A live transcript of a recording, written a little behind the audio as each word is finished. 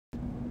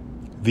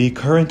The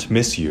current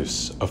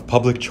misuse of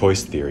public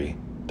choice theory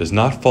does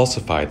not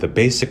falsify the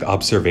basic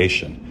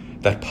observation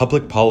that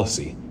public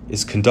policy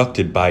is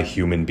conducted by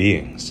human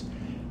beings,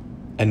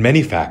 and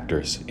many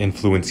factors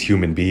influence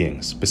human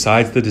beings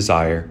besides the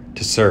desire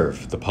to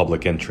serve the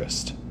public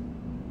interest.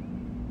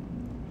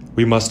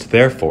 We must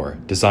therefore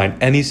design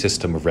any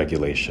system of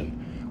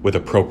regulation with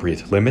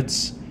appropriate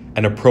limits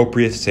and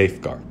appropriate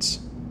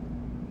safeguards.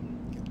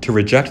 To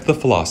reject the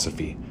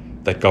philosophy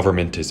that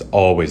government is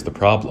always the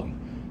problem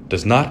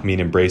does not mean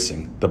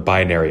embracing the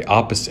binary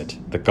opposite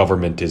that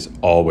government is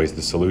always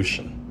the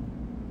solution.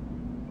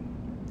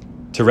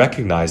 To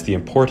recognize the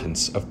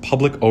importance of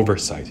public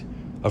oversight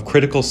of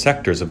critical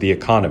sectors of the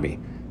economy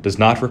does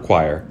not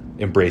require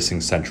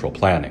embracing central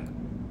planning.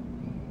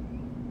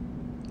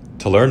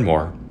 To learn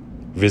more,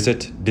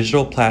 visit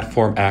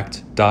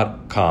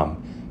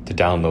digitalplatformact.com to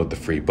download the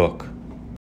free book.